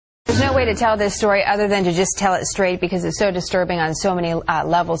There's no way to tell this story other than to just tell it straight because it's so disturbing on so many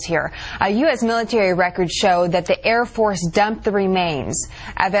levels here. U.S. military records show that the Air Force dumped the remains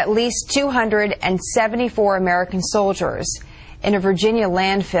of at least 274 American soldiers in a Virginia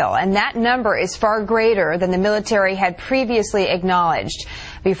landfill, and that number is far greater than the military had previously acknowledged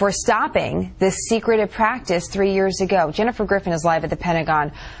before stopping this secretive practice 3 years ago. Jennifer Griffin is live at the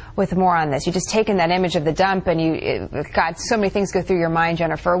Pentagon with more on this. You just taken that image of the dump and God, so many things go through your mind,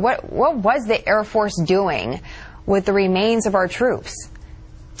 Jennifer. What was the Air Force doing with the remains of our troops?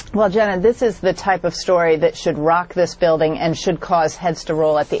 Well, Jenna, this is the type of story that should rock this building and should cause heads to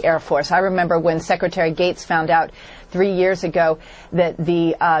roll at the Air Force. I remember when Secretary Gates found out 3 years ago that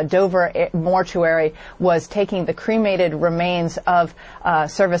the Dover mortuary was taking the cremated remains of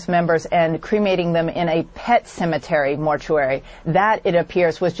service members and cremating them in a pet cemetery mortuary. That, it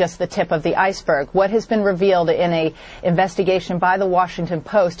appears, was just the tip of the iceberg. What has been revealed in a investigation by the Washington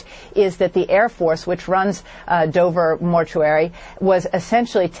Post is that the Air Force, which runs Dover mortuary, was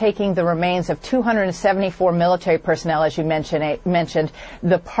essentially taking the remains of 274 military personnel, as you mentioned,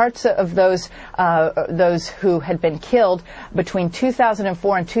 the parts of those who had been killed between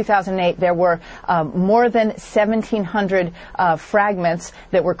 2004 and 2008. There were more than 1,700 fragments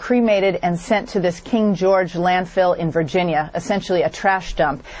that were cremated and sent to this King George landfill in Virginia, essentially a trash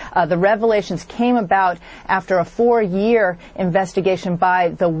dump. The revelations came about after a 4-year investigation by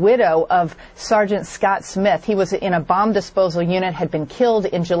the widow of Sergeant Scott Smith. He was in a bomb disposal unit, had been killed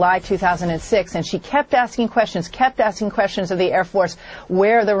in July 2006, and she kept asking questions of the Air Force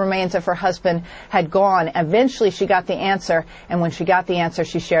where the remains of her husband had gone. Eventually she got the answer, and when she got the answer,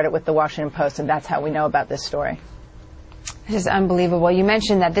 she shared it with the Washington Post, and that's how we know about this story. This is unbelievable. You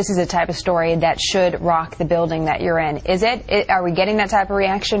mentioned that this is a type of story that should rock the building that you're in. Is it? Are we getting that type of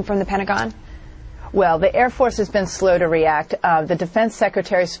reaction from the Pentagon? Well, the Air Force has been slow to react. The Defense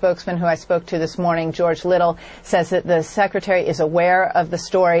Secretary spokesman who I spoke to this morning, George Little, says that the Secretary is aware of the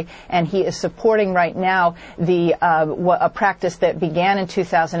story and he is supporting right now a practice that began in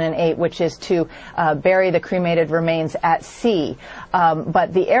 2008, which is to bury the cremated remains at sea.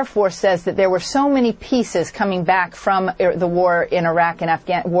 But the Air Force says that there were so many pieces coming back from the wars in Iraq and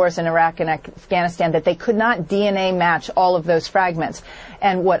Afghanistan that they could not DNA match all of those fragments.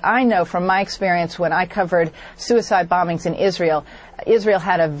 And what I know from my experience when I covered suicide bombings in Israel, Israel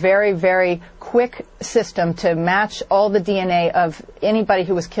had a very, very quick system to match all the DNA of anybody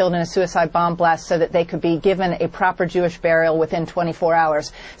who was killed in a suicide bomb blast so that they could be given a proper Jewish burial within 24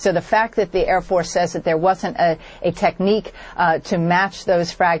 hours. So the fact that the Air Force says that there wasn't a technique to match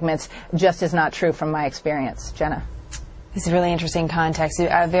those fragments just is not true from my experience. Jenna. This is really interesting context.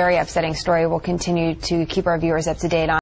 A very upsetting story. We'll continue to keep our viewers up to date on.